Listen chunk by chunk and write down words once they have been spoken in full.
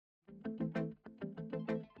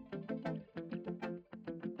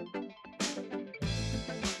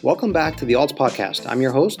Welcome back to the Alts Podcast. I'm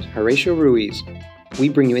your host, Horatio Ruiz. We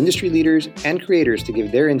bring you industry leaders and creators to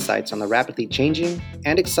give their insights on the rapidly changing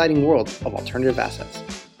and exciting world of alternative assets.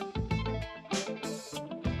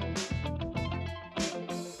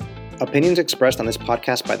 Opinions expressed on this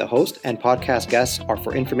podcast by the host and podcast guests are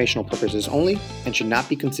for informational purposes only and should not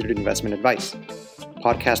be considered investment advice.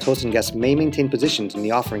 Podcast hosts and guests may maintain positions in the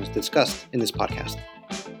offerings discussed in this podcast.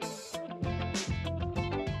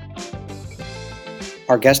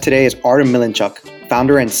 Our guest today is Artem Milinchuk,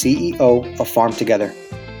 founder and CEO of Farm Together.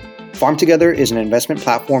 Farm Together is an investment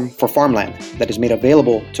platform for farmland that is made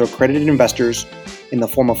available to accredited investors in the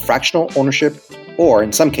form of fractional ownership or,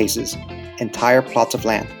 in some cases, entire plots of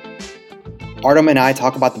land. Artem and I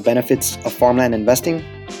talk about the benefits of farmland investing,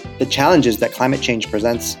 the challenges that climate change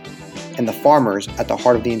presents, and the farmers at the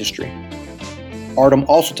heart of the industry. Artem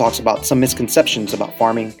also talks about some misconceptions about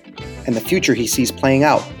farming and the future he sees playing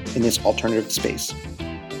out in this alternative space.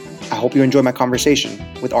 I hope you enjoy my conversation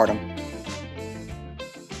with Artem.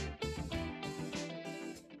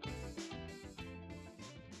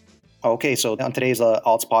 Okay, so on today's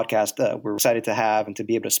Alts podcast, we're excited to have and to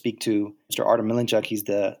be able to speak to Mr. Artem Milinchuk. He's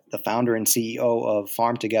the founder and CEO of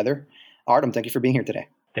Farm Together. Artem, thank you for being here today.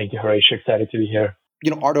 Thank you, Horatio. Excited to be here.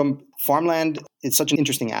 Artem, farmland is such an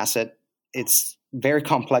interesting asset. It's very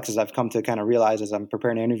complex, as I've come to kind of realize as I'm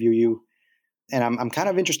preparing to interview you. And I'm kind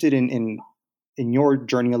of interested in your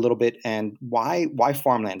journey a little bit and why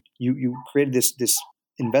farmland? You created this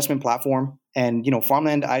investment platform, and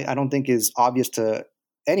farmland I don't think is obvious to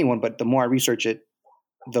anyone, but the more I research it,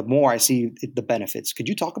 the more I see the benefits. Could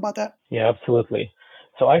you talk about that? Yeah, absolutely.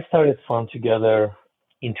 So I started Farm Together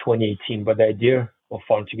in 2018, but the idea of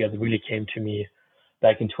Farm Together really came to me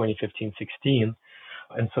back in 2015-16.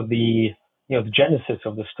 And so the genesis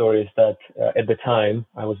of the story is that at the time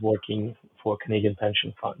I was working for a Canadian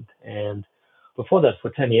pension fund, and before that, for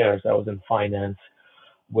 10 years, I was in finance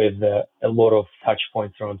with a lot of touch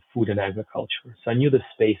points around food and agriculture. So I knew the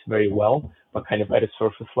space very well, but kind of at a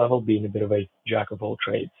surface level, being a bit of a jack of all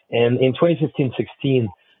trades. And in 2015-16,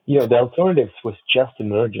 the alternatives was just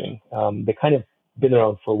emerging. They kind of been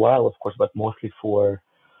around for a while, of course, but mostly for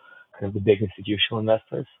kind of the big institutional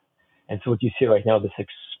investors. And so what you see right now, this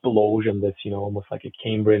explosion, this, almost like a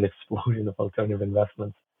Cambrian explosion of alternative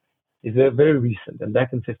investments, is very recent. And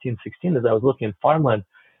back in 15-16, as I was looking at farmland,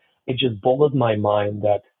 it just boggled my mind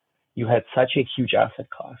that you had such a huge asset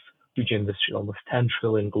class, huge industry, almost 10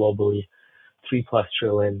 trillion globally, 3+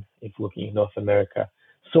 trillion if looking at North America,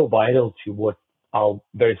 so vital to what our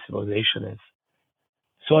very civilization is,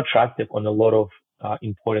 so attractive on a lot of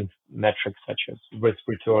important metrics such as risk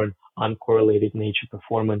return, uncorrelated nature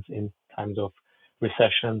performance in times of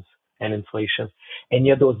recessions and inflation. And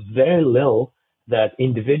yet there was very little that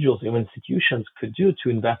individuals or institutions could do to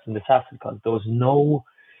invest in this asset class. There was no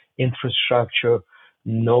infrastructure,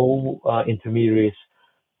 no intermediaries,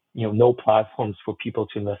 no platforms for people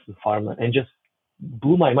to invest in farmland. And just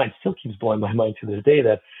blew my mind, still keeps blowing my mind to this day,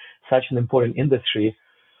 that such an important industry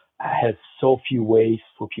has so few ways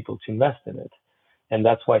for people to invest in it. And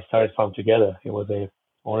that's why I started Farm Together. It was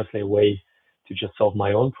honestly a way to just solve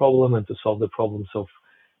my own problem and to solve the problems of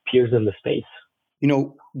peers in the space.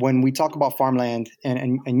 When we talk about farmland,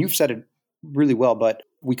 and you've said it really well, but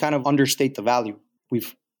we kind of understate the value.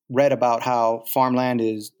 We've read about how farmland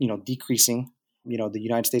is, decreasing. The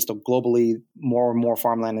United States, globally, more and more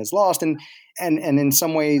farmland is lost. And in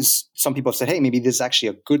some ways, some people have said, hey, maybe this is actually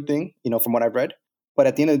a good thing, from what I've read. But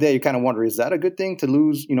at the end of the day, you kind of wonder, is that a good thing to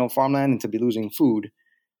lose, farmland and to be losing food?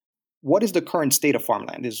 What is the current state of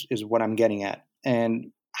farmland is what I'm getting at.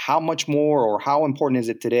 And how much more or how important is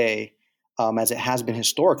it today as it has been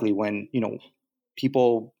historically when,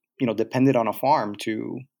 people, depended on a farm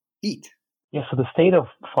to eat? Yeah, so the state of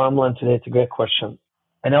farmland today, it's a great question.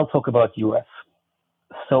 And I'll talk about U.S.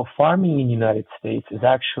 So farming in the United States is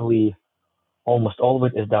actually, almost all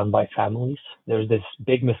of it is done by families. There's this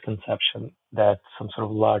big misconception that some sort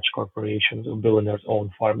of large corporations or billionaires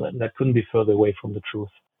own farmland. That couldn't be further away from the truth.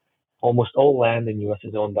 Almost all land in the U.S.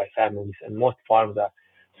 is owned by families, and most farms are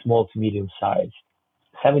small to medium sized.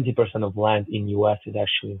 70% of land in U.S. is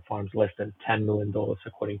actually in farms less than $10 million,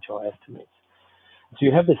 according to our estimates. So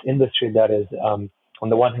you have this industry that is, on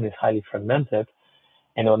the one hand, is highly fragmented,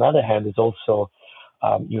 and on the other hand, is also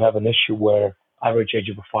you have an issue where average age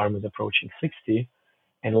of a farm is approaching 60,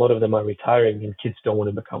 and a lot of them are retiring, and kids don't want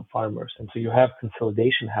to become farmers. And so you have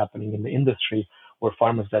consolidation happening in the industry where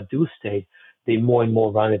farmers that do stay, they more and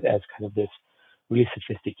more run it as kind of this really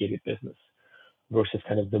sophisticated business versus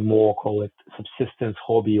kind of the more, call it, subsistence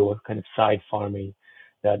hobby or kind of side farming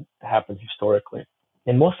that happened historically.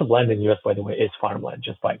 And most of land in the US, by the way, is farmland,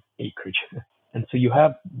 just by acreage. And so you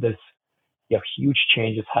have this, you have huge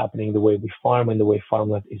changes happening the way we farm and the way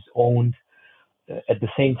farmland is owned. At the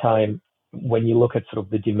same time, when you look at sort of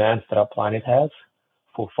the demands that our planet has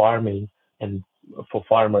for farming and for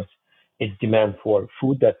farmers, its demand for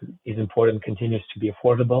food that is important continues to be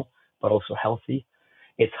affordable, but also healthy.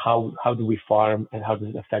 It's how do we farm and how does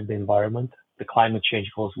it affect the environment? The climate change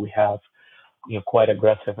goals we have, quite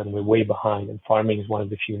aggressive and we're way behind. And farming is one of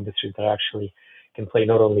the few industries that actually can play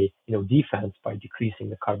not only, defense by decreasing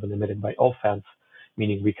the carbon emitted by offense,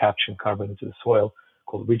 meaning recapturing carbon into the soil,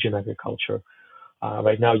 called regen agriculture.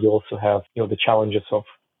 Right now, you also have, the challenges of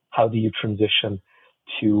how do you transition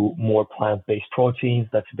to more plant-based proteins?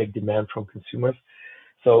 That's a big demand from consumers.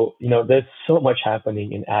 So, there's so much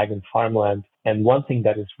happening in ag and farmland. And one thing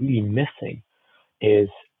that is really missing is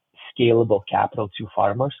scalable capital to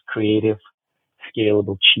farmers, creative,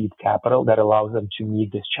 scalable, cheap capital that allows them to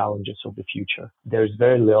meet these challenges of the future. There's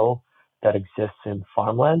very little that exists in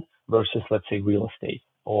farmland versus, let's say, real estate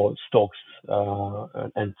or stocks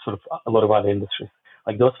and sort of a lot of other industries.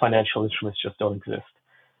 Like those financial instruments just don't exist.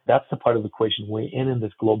 That's the part of the equation we're in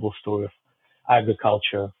this global story of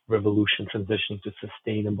agriculture revolution transitioning to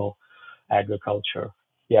sustainable agriculture.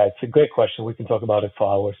 Yeah, it's a great question. We can talk about it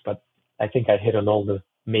for hours, but I think I hit on all the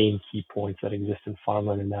main key points that exist in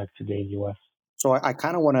farmland and ag today in the U.S. So I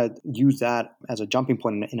kind of want to use that as a jumping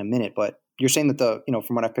point in a minute, but you're saying that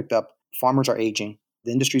from what I picked up, farmers are aging,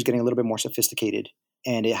 the industry is getting a little bit more sophisticated,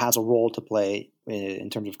 and it has a role to play in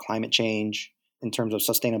terms of climate change, in terms of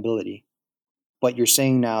sustainability. But you're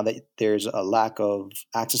saying now that there's a lack of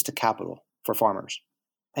access to capital for farmers.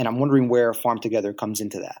 And I'm wondering where Farm Together comes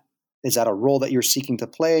into that. Is that a role that you're seeking to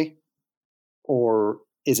play? Or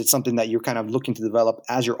is it something that you're kind of looking to develop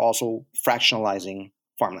as you're also fractionalizing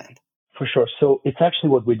farmland? For sure. So it's actually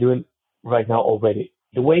what we're doing right now already.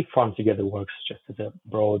 The way Farm Together works, just as a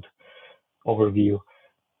broad overview,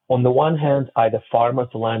 on the one hand, either farmers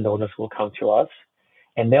or landowners will come to us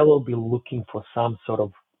and they will be looking for some sort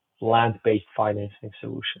of land-based financing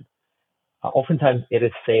solution. Oftentimes it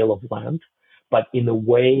is sale of land, but in a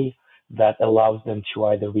way that allows them to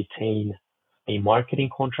either retain a marketing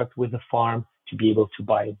contract with the farm, to be able to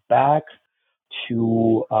buy it back,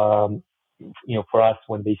 to, for us,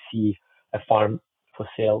 when they see a farm for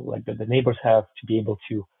sale, like the neighbors have, to be able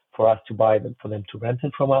to, for us to buy them, for them to rent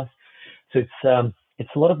it from us. So it's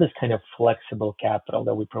a lot of this kind of flexible capital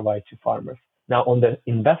that we provide to farmers. Now, on the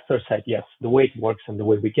investor side, yes, the way it works and the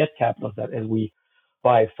way we get capital is that as we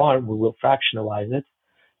buy a farm, we will fractionalize it,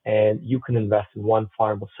 and you can invest in one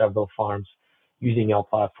farm or several farms using our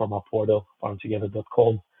platform, our portal,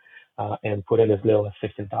 farmtogether.com, and put in as little as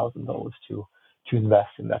 $15,000 to invest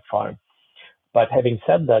in that farm. But having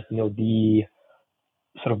said that, the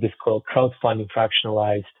sort of this crowdfunding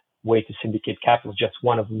fractionalized way to syndicate capital is just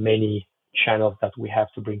one of many channels that we have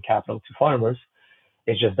to bring capital to farmers.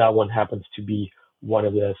 It's just that one happens to be one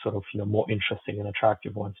of the sort of, more interesting and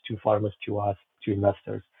attractive ones to farmers, to us, to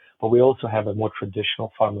investors. But we also have a more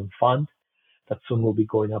traditional farming fund that soon will be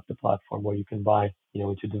going up the platform where you can buy,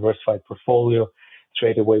 into diversified portfolio.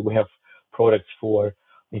 Straight away, we have products for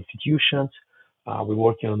institutions. We're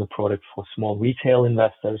working on the product for small retail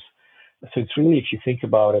investors. So it's really, if you think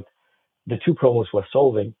about it, the two problems we're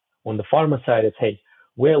solving. On the farmer side, it's, hey,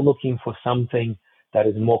 we're looking for something that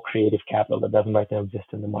is more creative capital that doesn't right now exist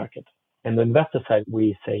in the market. And the investor side,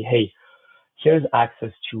 we say, hey, here's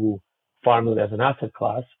access to farmland as an asset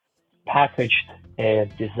class, packaged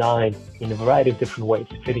and designed in a variety of different ways,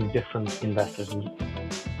 fitting different investors' needs.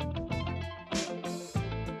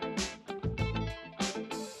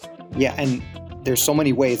 Yeah, and there's so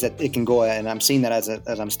many ways that it can go, and I'm seeing that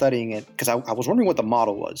as I'm studying it, because I was wondering what the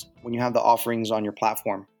model was. When you have the offerings on your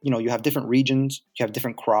platform, you have different regions, you have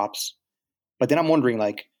different crops, but then I'm wondering,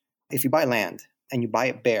 like, if you buy land and you buy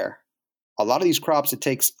it bare, a lot of these crops, it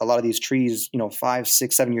takes a lot of these trees, 5,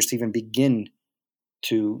 6, 7 years to even begin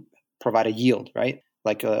to provide a yield, right?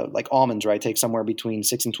 Like almonds, right? Take somewhere between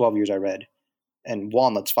 6 and 12 years, I read. And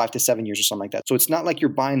walnuts, 5 to 7 years or something like that. So it's not like you're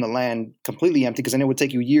buying the land completely empty, because then it would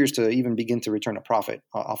take you years to even begin to return a profit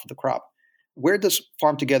off of the crop. Where does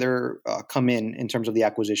Farm Together come in terms of the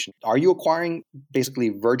acquisition? Are you acquiring basically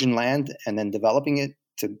virgin land and then developing it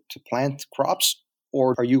to plant crops?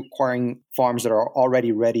 Or are you acquiring farms that are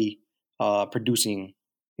already ready producing,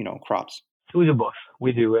 crops? We do both.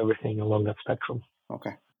 We do everything along that spectrum.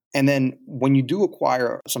 Okay. And then when you do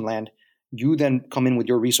acquire some land, you then come in with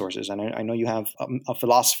your resources. And I know you have a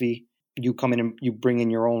philosophy. You come in and you bring in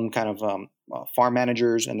your own kind of farm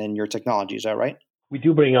managers and then your technology. Is that right? We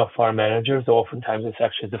do bring up farm managers. Oftentimes, it's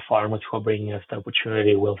actually the farmers who are bringing us the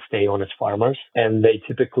opportunity will stay on as farmers, and they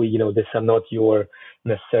typically, these are not your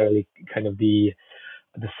necessarily kind of the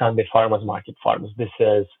Sunday farmers market farmers. This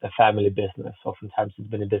is a family business. Oftentimes, it's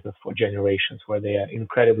been a business for generations where they are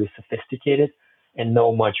incredibly sophisticated and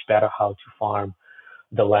know much better how to farm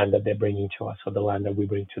the land that they're bringing to us or the land that we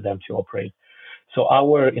bring to them to operate. So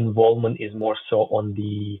our involvement is more so on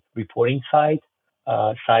the reporting side,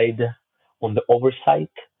 on the oversight,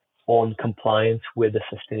 on compliance with the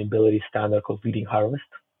sustainability standard of leading harvest,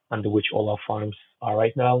 under which all our farms are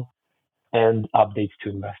right now, and updates to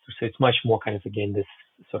investors. So it's much more kind of, again, this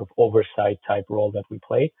sort of oversight type role that we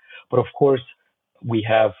play. But of course, we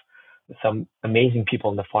have some amazing people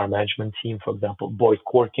on the farm management team. For example, Boyd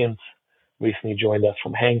Corkins recently joined us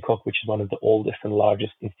from Hancock, which is one of the oldest and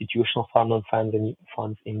largest institutional farmland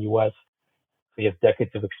funds in US. He has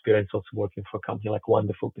decades of experience also working for a company like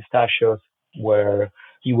Wonderful Pistachios, where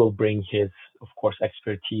he will bring his, of course,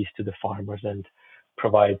 expertise to the farmers and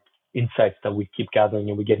provide insights that we keep gathering,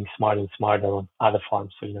 and we're getting smarter and smarter on other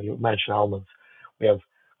farms. So, you mentioned almonds. We have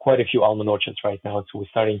quite a few almond orchards right now. So we're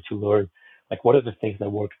starting to learn, like, what are the things that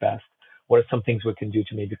work best? What are some things we can do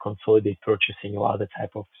to maybe consolidate purchasing or other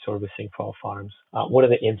type of servicing for our farms? What are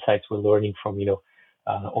the insights we're learning from,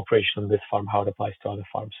 operation on this farm, how it applies to other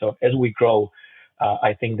farms? So as we grow,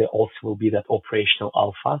 I think there also will be that operational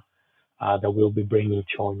alpha that we'll be bringing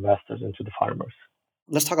to our investors and to the farmers.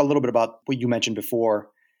 Let's talk a little bit about what you mentioned before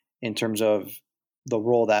in terms of the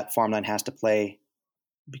role that farmland has to play,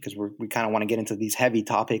 because we kind of want to get into these heavy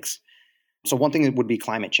topics. So one thing would be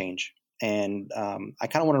climate change. And I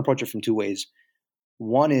kind of want to approach it from two ways.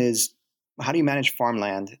 One is, how do you manage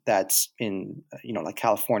farmland that's in, like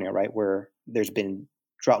California, right, where there's been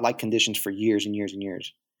drought-like conditions for years and years and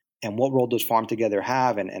years? And what role does Farm Together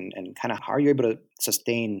have, and kind of how are you able to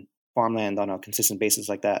sustain farmland on a consistent basis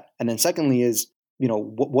like that? And then secondly is,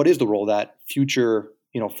 what is the role that future,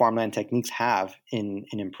 farmland techniques have in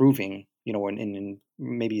improving, in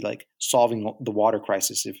maybe like solving the water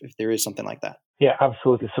crisis, if there is something like that? Yeah,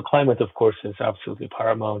 absolutely. So climate, of course, is absolutely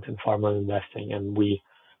paramount in farmland investing, and we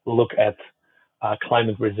look at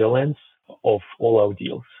climate resilience of all our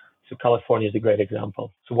deals. So California is a great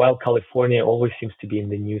example. So while California always seems to be in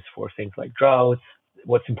the news for things like droughts,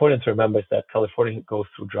 what's important to remember is that California goes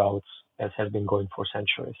through droughts, as has been going for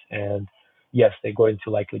centuries. And yes, they're going to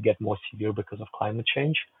likely get more severe because of climate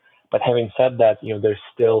change. But having said that, there's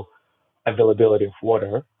still availability of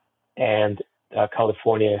water, and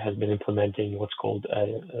California has been implementing what's called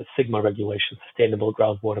a SGMA regulation, Sustainable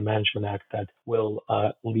Groundwater Management Act, that will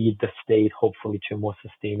lead the state hopefully to a more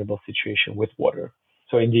sustainable situation with water.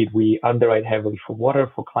 So indeed, we underwrite heavily for water,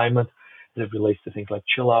 for climate, as it relates to things like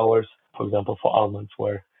chill hours, for example, for almonds,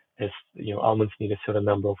 where almonds need a certain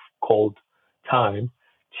number of cold time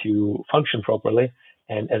to function properly.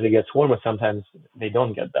 And as it gets warmer, sometimes they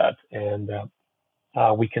don't get that. And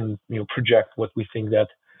we can project what we think that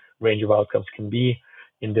range of outcomes can be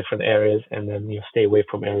in different areas, and then stay away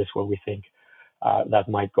from areas where we think that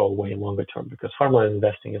might go away in longer term, because farmland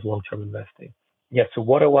investing is long-term investing. Yeah, so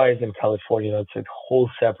water-wise in California, that's a whole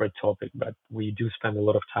separate topic, but we do spend a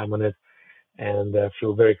lot of time on it and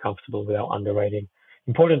feel very comfortable with our underwriting.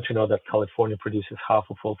 Important to know that California produces half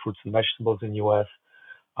of all fruits and vegetables in the U.S.,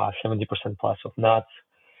 70% plus of nuts.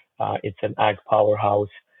 It's an ag powerhouse.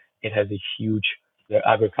 It has a huge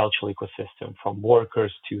agricultural ecosystem, from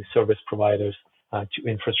workers to service providers to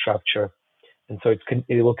infrastructure. And so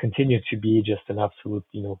it will continue to be just an absolute,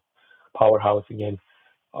 powerhouse again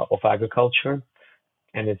of agriculture.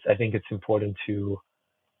 And I think it's important to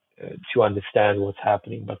understand what's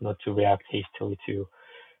happening, but not to react hastily to,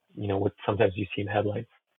 what sometimes you see in headlines.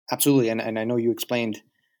 Absolutely. And I know you explained,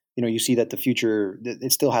 you see that the future,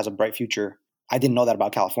 it still has a bright future. I didn't know that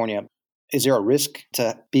about California. Is there a risk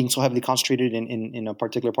to being so heavily concentrated in a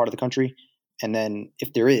particular part of the country? And then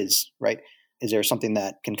if there is, right, is there something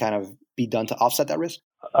that can kind of be done to offset that risk?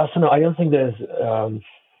 So no, I don't think there's,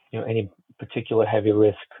 any particular heavy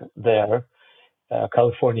risk there.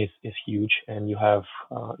 California is huge, and you have,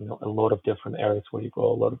 a lot of different areas where you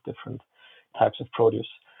grow a lot of different types of produce.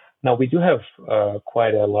 Now, we do have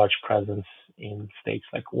quite a large presence in states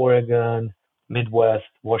like Oregon, Midwest,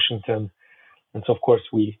 Washington. And so, of course,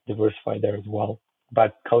 we diversify there as well.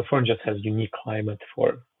 But California just has unique climate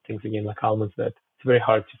for things, again, like almonds, that it's very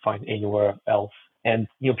hard to find anywhere else. And,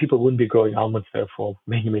 people wouldn't be growing almonds there for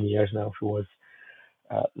many, many years now if it was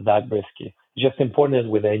that risky. It's just important, as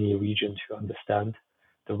with any region, to understand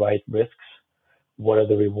the right risks. What are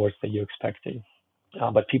the rewards that you're expecting?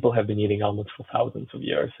 But people have been eating almonds for thousands of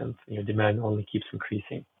years, and demand only keeps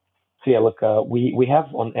increasing. So yeah, look, we have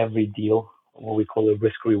on every deal what we call a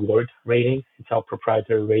risk reward rating. It's our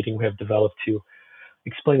proprietary rating we have developed to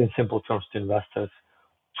explain in simple terms to investors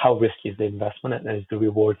how risky is the investment and is the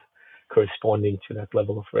reward corresponding to that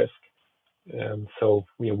level of risk. So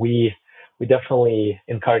we definitely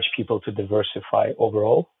encourage people to diversify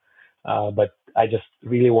overall, but I just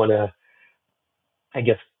really want to, I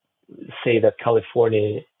guess, say that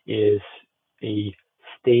California is a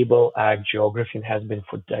stable ag geography and has been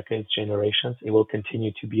for decades, generations. It will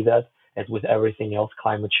continue to be that. As with everything else,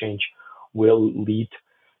 climate change will lead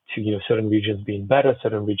to certain regions being better,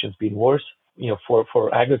 certain regions being worse.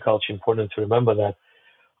 For agriculture, important to remember that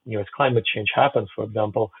as climate change happens, for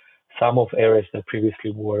example, some of areas that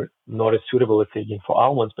previously were not as suitable, let's say, for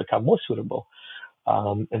almonds, become more suitable.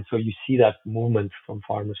 And so you see that movement from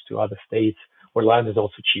farmers to other states where land is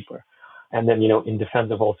also cheaper. And then, in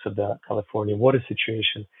defense of also the California water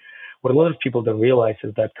situation, what a lot of people don't realize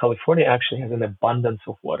is that California actually has an abundance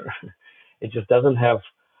of water. It just doesn't have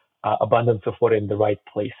abundance of water in the right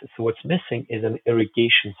places. So what's missing is an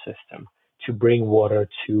irrigation system to bring water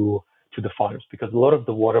to the farms, because a lot of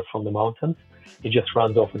the water from the mountains, it just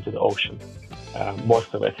runs off into the ocean,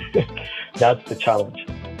 most of it. That's the challenge.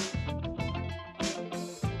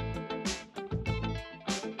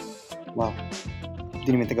 Wow.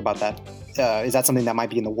 Didn't even think about that. Is that something that might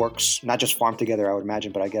be in the works? Not just Farm Together, I would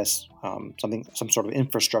imagine, but I guess some sort of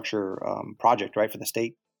infrastructure project, right, for the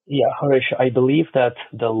state? Yeah, Harish, I believe that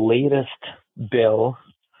the latest bill,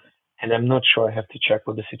 and I'm not sure, I have to check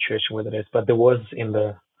what the situation with it is, but there was in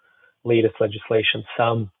the latest legislation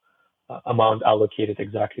some amount allocated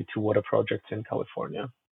exactly to water projects in California.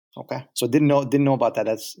 Okay, so didn't know about that.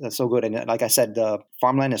 That's so good. And like I said, the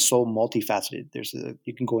farmland is so multifaceted.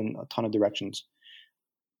 You can go in a ton of directions.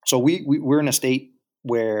 So we're in a state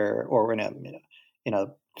where, or in a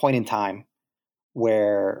point in time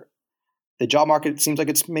where the job market seems like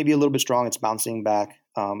it's maybe a little bit strong. It's bouncing back,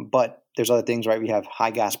 but there's other things, right? We have high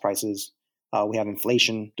gas prices. We have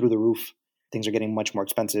inflation through the roof. Things are getting much more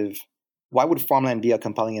expensive. Why would farmland be a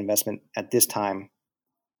compelling investment at this time,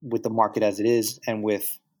 with the market as it is, and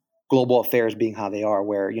with global affairs being how they are,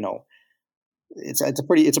 where it's a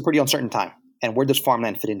pretty uncertain time? And where does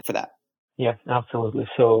farmland fit in for that? Yeah, absolutely.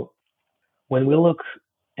 So when we look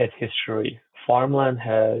at history, farmland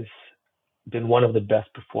has been one of the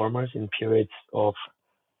best performers in periods of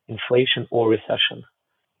inflation or recession.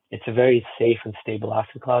 It's a very safe and stable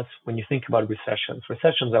asset class. When you think about recessions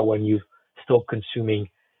are when you stop consuming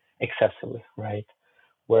excessively, right?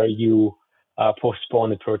 Where you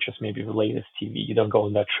postpone the purchase, maybe of the latest TV. You don't go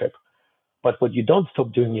on that trip. But what you don't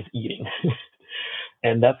stop doing is eating.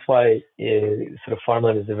 And that's why sort of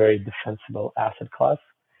farmland is a very defensible asset class.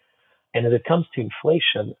 And as it comes to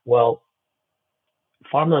inflation, well,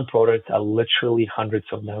 farmland products are literally hundreds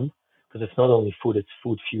of them, because it's not only food, it's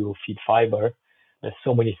food, fuel, feed, fiber. There's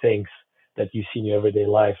so many things that you see in your everyday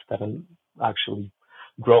life that are actually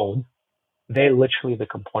grown. They're literally the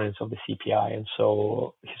components of the CPI. And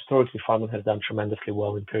so historically, farmland has done tremendously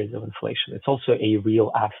well in periods of inflation. It's also a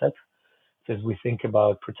real asset, because we think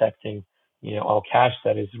about protecting our cash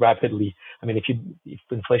that is rapidly. I mean, if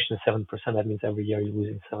inflation is 7%, that means every year you're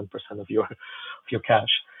losing 7% of your cash.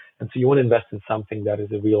 And so you want to invest in something that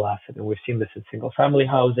is a real asset. And we've seen this in single family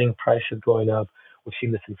housing, prices going up. We've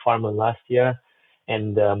seen this in farmland last year.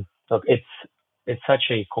 And look, it's such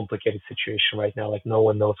a complicated situation right now. Like, no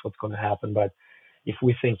one knows what's going to happen. But if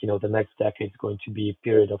we think, the next decade is going to be a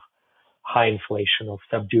period of high inflation, of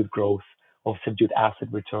subdued growth, of subdued asset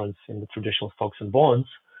returns in the traditional stocks and bonds,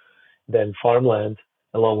 then farmland,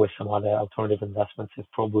 along with some other alternative investments, is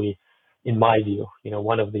probably, in my view,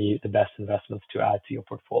 one of the best investments to add to your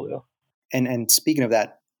portfolio. And speaking of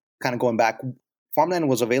that, kind of going back, farmland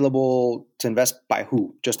was available to invest by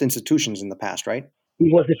who? Just institutions in the past, right?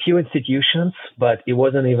 It was a few institutions, but it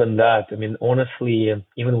wasn't even that. I mean, honestly,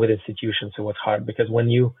 even with institutions, it was hard, because when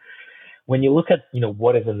you look at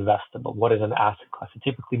what is investable, what is an asset class, it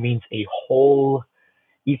typically means a whole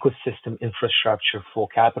ecosystem infrastructure for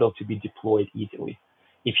capital to be deployed easily.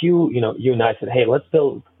 If you and I said, hey, let's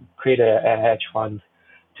create a hedge fund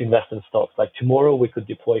to invest in stocks. Like tomorrow we could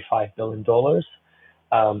deploy $5 billion, just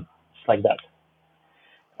like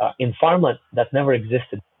that. In farmland, that never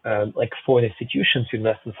existed. Like for an institution to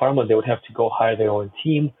invest in farmland, they would have to go hire their own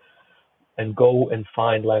team and go and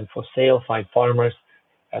find land for sale, find farmers.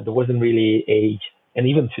 There wasn't really and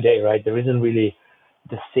even today, right, there isn't really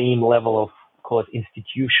the same level of, call it,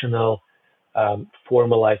 institutional,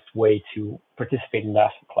 formalized way to participate in the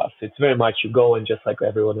asset class. So it's very much you go and, just like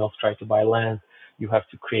everyone else, try to buy land. You have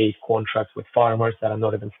to create contracts with farmers that are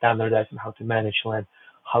not even standardized on how to manage land,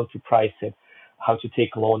 how to price it, how to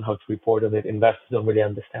take a loan, how to report on it. Investors don't really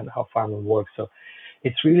understand how farmland works. So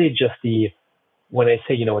it's really just when I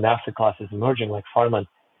say, an asset class is emerging like farmland,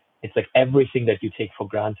 it's like everything that you take for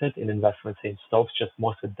granted in investments in stocks, just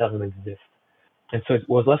most of it doesn't exist. And so it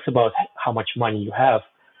was less about how much money you have,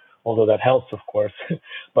 although that helps, of course,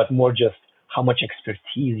 but more just how much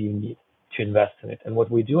expertise you need to invest in it. And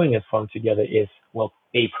what we're doing at Farm Together is, well,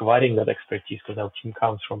 providing that expertise because our team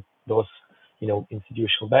comes from those,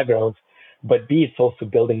 institutional backgrounds, but B, it's also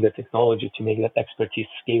building the technology to make that expertise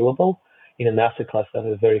scalable in an asset class that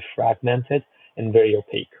is very fragmented and very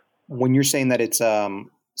opaque. When you're saying that it's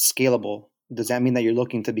scalable, does that mean that you're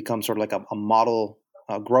looking to become sort of like a model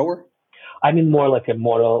grower? I mean, more like a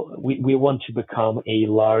model. We want to become a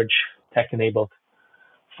large tech-enabled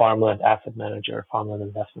farmland asset manager, farmland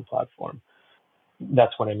investment platform.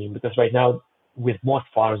 That's what I mean, because right now, with most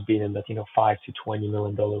farms being in that, $5 to $20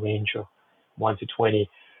 million range or 1 to 20,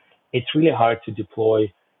 it's really hard to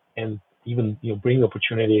deploy and even, bring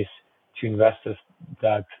opportunities to investors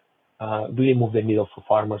that really move the needle for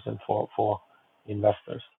farmers and for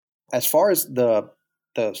investors. As far as the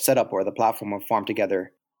setup or the platform of Farm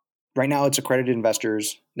Together, right now it's accredited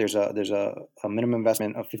investors. There's a minimum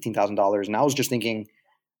investment of $15,000. And I was just thinking,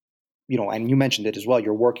 and you mentioned it as well,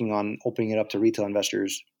 you're working on opening it up to retail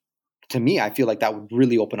investors. To me, I feel like that would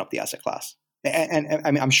really open up the asset class. And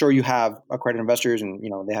I mean, I'm sure you have accredited investors and,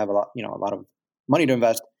 they have a lot of money to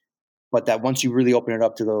invest, but that once you really open it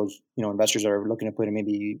up to those, investors that are looking to put in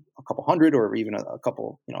maybe a couple hundred or even a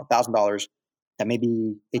couple, $1,000, that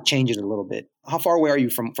maybe it changes a little bit. How far away are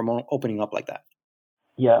you from opening up like that?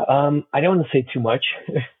 Yeah, I don't want to say too much,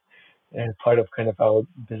 and part of kind of our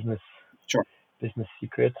business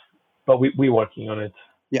secrets, but we're working on it.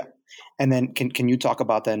 Yeah, and then can you talk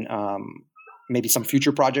about then maybe some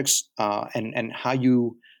future projects and how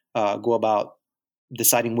you go about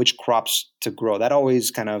deciding which crops to grow? That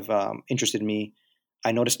always kind of interested me.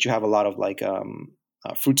 I noticed you have a lot of like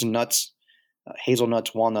fruits and nuts,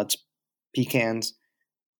 hazelnuts, walnuts, pecans.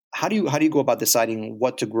 How do you go about deciding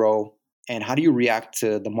what to grow, and how do you react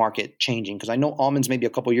to the market changing? Because I know almonds maybe a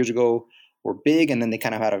couple of years ago were big, and then they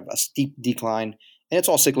kind of had a steep decline, and it's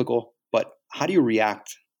all cyclical. But how do you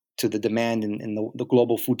react to the demand in the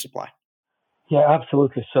global food supply? Yeah,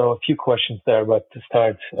 absolutely. So a few questions there, but to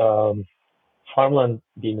start, farmland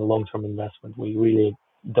being a long-term investment, we really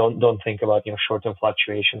don't think about short-term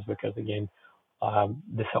fluctuations because again,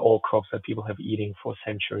 these are all crops that people have eating for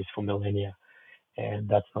centuries, for millennia, and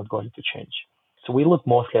that's not going to change. So we look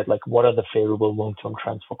mostly at like what are the favorable long-term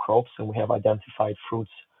trends for crops, and we have identified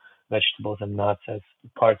fruits, vegetables, and nuts as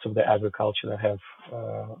parts of the agriculture that have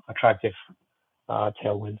attractive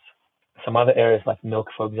tailwinds. Some other areas like milk,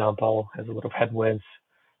 for example, has a lot of headwinds,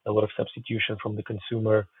 a lot of substitution from the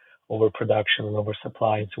consumer, overproduction and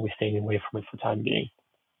oversupply, and so we're staying away from it for the time being.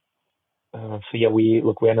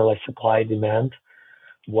 We analyze supply, demand.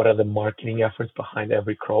 What are the marketing efforts behind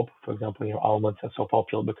every crop? For example, almonds are so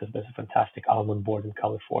popular because there's a fantastic almond board in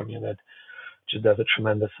California that just does a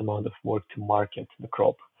tremendous amount of work to market the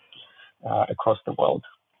crop across the world.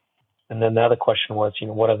 And then the other question was,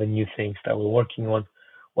 what are the new things that we're working on?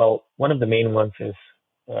 Well, one of the main ones is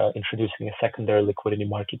introducing a secondary liquidity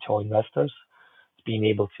market to our investors, being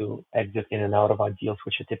able to exit in and out of our deals,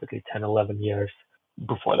 which are typically 10, 11 years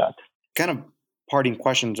before that. Kind of parting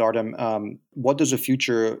questions, Artem. What does the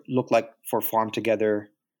future look like for Farm Together?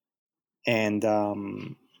 And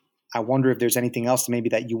I wonder if there's anything else maybe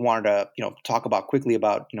that you wanted to, talk about quickly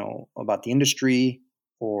about the industry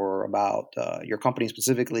or about your company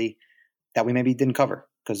specifically that we maybe didn't cover,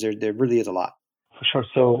 because there really is a lot. For sure.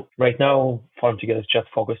 So right now, Farm Together is just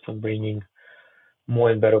focused on bringing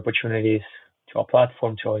more and better opportunities to our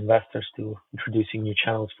platform, to our investors, to introducing new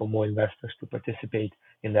channels for more investors to participate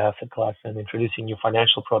in the asset class, and introducing new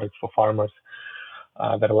financial products for farmers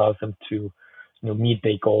that allows them to meet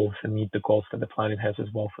their goals and meet the goals that the planet has as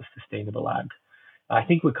well for sustainable ag. I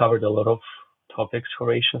think we covered a lot of topics,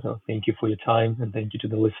 Horatio. So thank you for your time, and thank you to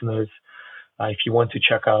the listeners. If you want to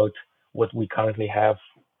check out what we currently have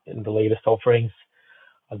in the latest offerings,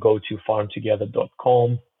 go to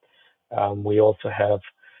farmtogether.com. We also have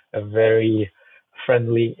a very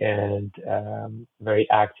friendly and very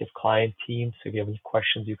active client team. So if you have any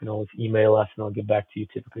questions, you can always email us and I'll get back to you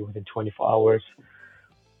typically within 24 hours.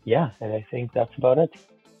 Yeah, and I think that's about it.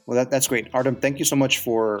 Well, that's great. Artem, thank you so much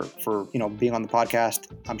for being on the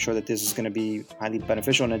podcast. I'm sure that this is going to be highly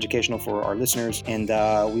beneficial and educational for our listeners, and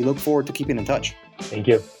we look forward to keeping in touch. Thank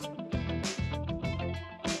you.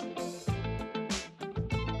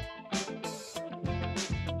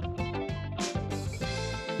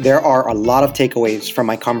 There are a lot of takeaways from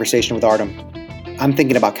my conversation with Artem. I'm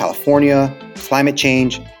thinking about California, climate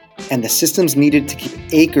change, and the systems needed to keep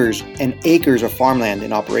acres and acres of farmland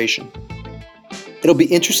in operation. It'll be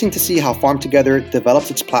interesting to see how Farm Together develops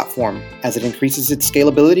its platform as it increases its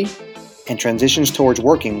scalability and transitions towards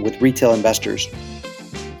working with retail investors.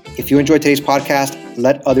 If you enjoyed today's podcast,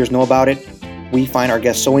 let others know about it. We find our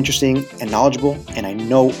guests so interesting and knowledgeable, and I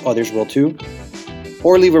know others will too.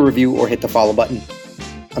 Or leave a review or hit the follow button.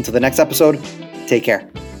 Until the next episode, take care.